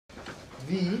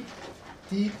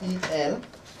VTEL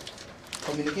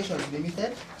Communications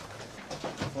Limited.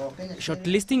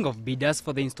 Shortlisting of bidders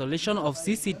for the installation of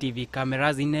CCTV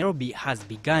cameras in Nairobi has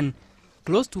begun.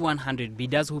 Close to 100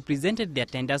 bidders who presented their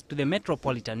tenders to the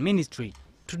Metropolitan Ministry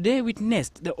today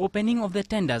witnessed the opening of the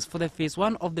tenders for the phase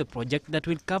 1 of the project that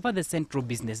will cover the Central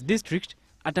Business District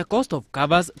at a cost of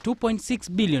covers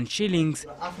 2.6 billion shillings.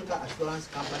 Africa Assurance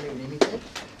Company Limited.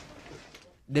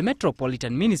 The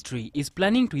Metropolitan Ministry is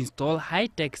planning to install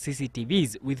high-tech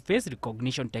CCTVs with face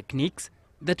recognition techniques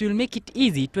that will make it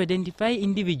easy to identify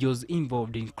individuals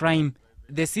involved in crime.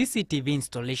 The CCTV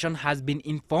installation has been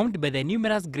informed by the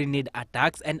numerous grenade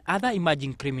attacks and other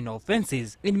emerging criminal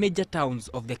offences in major towns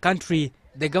of the country.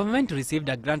 The government received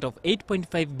a grant of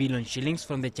 8.5 billion shillings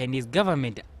from the Chinese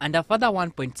government and a further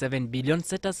 1.7 billion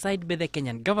set aside by the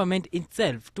Kenyan government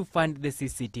itself to fund the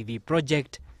CCTV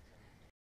project.